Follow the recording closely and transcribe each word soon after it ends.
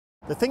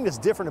The thing that's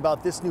different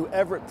about this new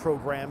Everett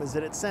program is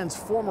that it sends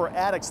former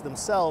addicts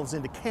themselves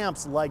into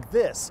camps like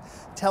this,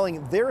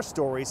 telling their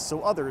stories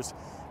so others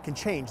can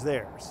change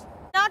theirs.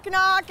 Knock,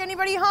 knock,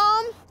 anybody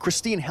home?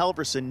 Christine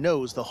Halverson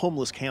knows the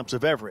homeless camps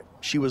of Everett.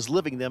 She was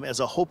living them as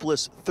a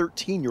hopeless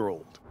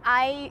 13-year-old.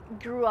 I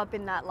grew up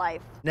in that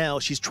life. Now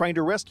she's trying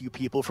to rescue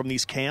people from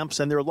these camps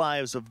and their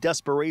lives of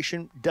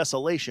desperation,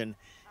 desolation,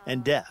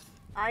 and death.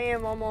 I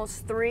am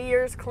almost 3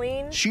 years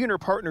clean. She and her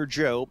partner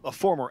Joe, a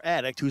former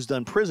addict who's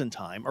done prison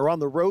time, are on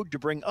the road to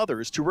bring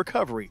others to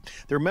recovery.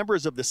 They're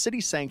members of the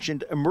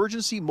city-sanctioned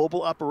Emergency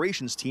Mobile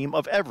Operations Team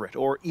of Everett,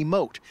 or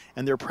EMOTE,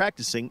 and they're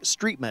practicing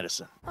street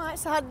medicine. All right,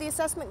 so how did the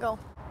assessment go?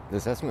 The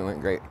assessment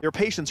went great. Their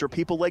patients are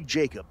people like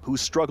Jacob, who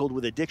struggled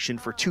with addiction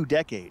for 2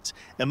 decades.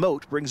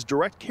 EMOTE brings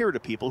direct care to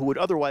people who would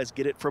otherwise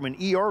get it from an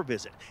ER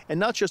visit, and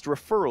not just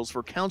referrals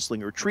for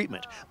counseling or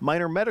treatment,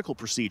 minor medical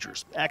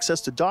procedures,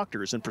 access to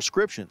doctors and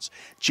prescriptions.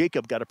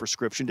 Jacob got a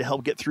prescription to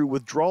help get through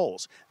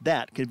withdrawals.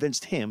 That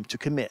convinced him to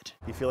commit.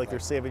 You feel like they're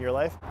saving your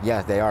life?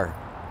 Yeah, they are.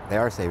 They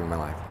are saving my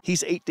life.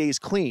 He's 8 days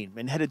clean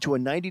and headed to a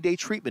 90-day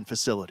treatment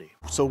facility.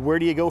 So where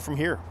do you go from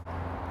here?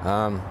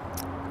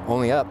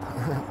 Only up.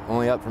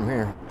 Only up from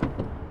here.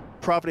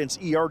 Providence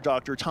ER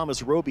doctor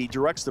Thomas Roby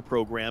directs the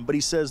program, but he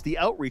says the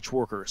outreach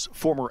workers,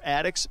 former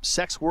addicts,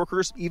 sex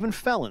workers, even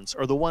felons,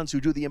 are the ones who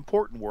do the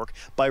important work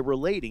by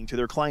relating to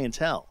their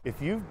clientele.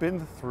 If you've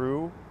been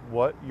through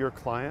what your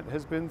client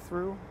has been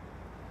through,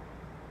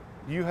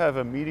 you have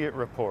immediate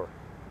rapport.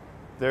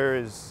 There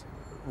is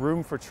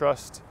room for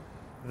trust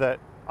that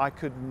I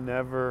could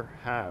never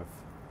have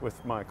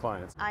with my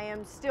clients. I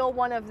am still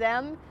one of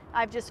them.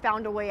 I've just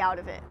found a way out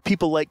of it.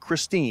 People like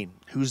Christine,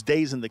 whose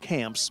days in the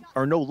camps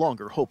are no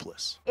longer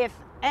hopeless. If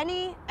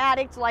any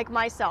addict like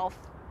myself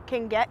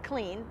can get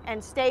clean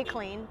and stay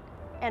clean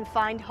and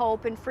find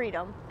hope and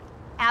freedom,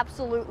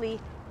 absolutely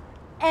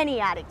any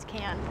addict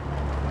can.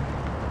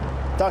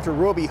 Dr.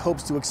 Roby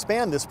hopes to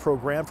expand this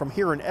program from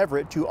here in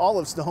Everett to all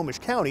of Snohomish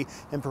County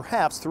and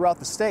perhaps throughout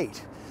the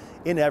state.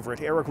 In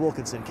Everett, Eric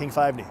Wilkinson, King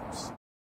 5 News.